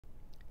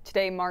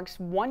Today marks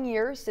 1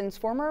 year since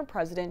former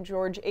President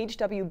George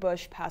H.W.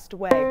 Bush passed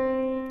away.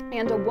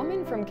 And a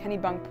woman from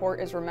Kennebunkport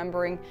is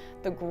remembering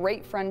the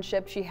great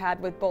friendship she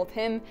had with both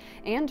him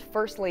and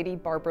First Lady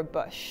Barbara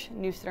Bush.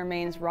 News Center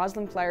Maine's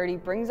Rosalind Flaherty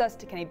brings us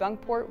to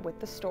Kennebunkport with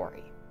the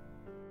story.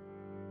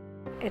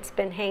 It's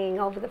been hanging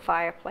over the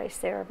fireplace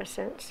there ever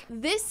since.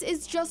 This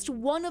is just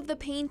one of the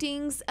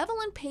paintings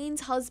Evelyn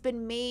Payne's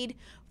husband made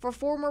for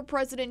former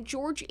President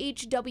George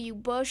H.W.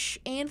 Bush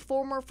and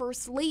former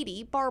First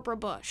Lady Barbara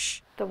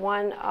Bush. The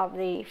one of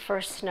the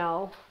first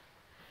snow,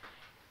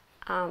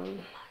 let's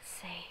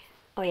see,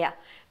 oh yeah,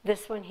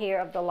 this one here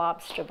of the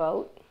lobster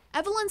boat.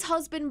 Evelyn's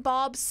husband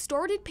Bob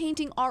started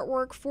painting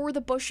artwork for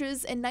the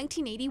Bushes in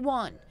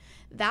 1981.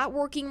 That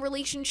working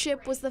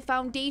relationship was the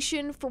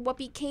foundation for what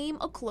became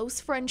a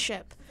close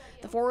friendship.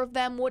 The four of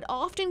them would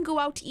often go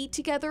out to eat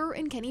together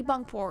in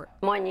Kennebunkport.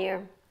 One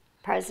year,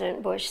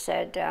 President Bush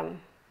said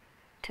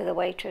to the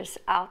waitress,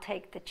 "I'll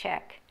take the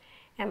check."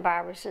 And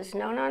Barbara says,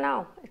 "No, no,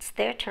 no, it's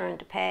their turn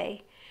to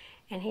pay."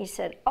 And he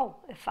said, "Oh,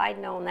 if I'd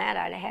known that,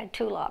 I'd have had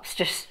 2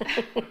 lobsters."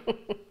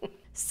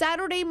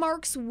 Saturday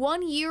marks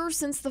 1 year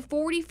since the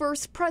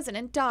 41st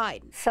president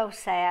died. So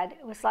sad.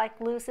 It was like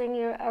losing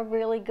a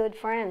really good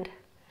friend.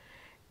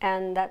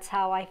 And that's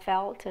how I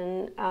felt,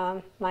 and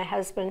my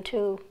husband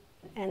too.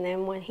 And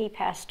then when he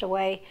passed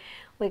away,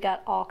 we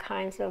got all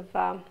kinds of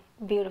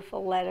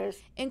beautiful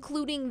letters.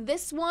 Including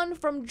this one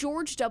from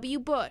George W.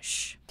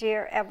 Bush.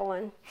 Dear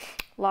Evelyn,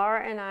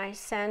 Laura and I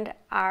send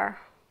our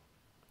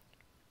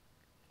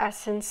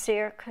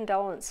sincere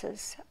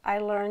condolences. I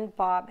learned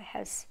Bob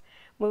has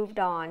moved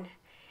on,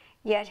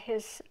 yet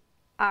his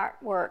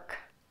artwork,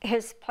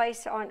 his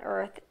place on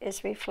earth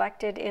is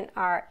reflected in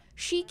art.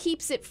 She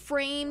keeps it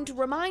framed,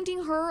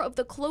 reminding her of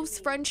the close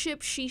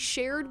friendship she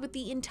shared with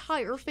the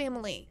entire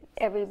family.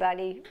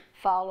 Everybody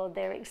followed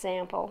their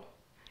example.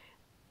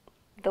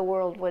 The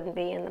world wouldn't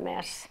be in the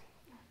mess,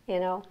 you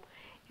know.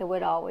 It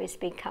would always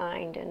be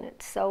kind, and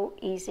it's so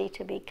easy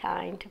to be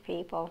kind to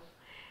people.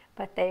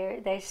 But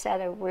they set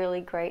a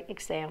really great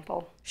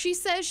example. She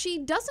says she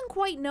doesn't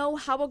quite know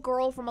how a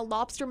girl from a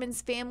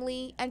lobsterman's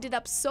family ended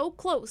up so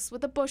close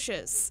with the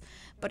Bushes,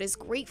 but is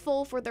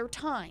grateful for their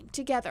time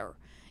together.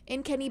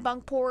 In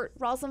Kennebunkport,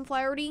 Rosalind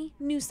Flaherty,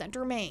 News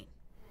Center, Maine.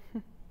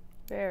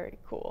 Very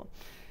cool.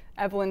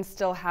 Evelyn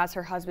still has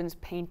her husband's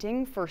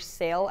painting for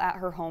sale at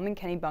her home in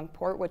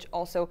Kennebunkport, which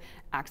also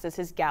acts as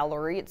his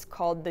gallery. It's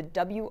called the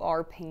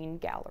W.R. Payne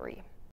Gallery.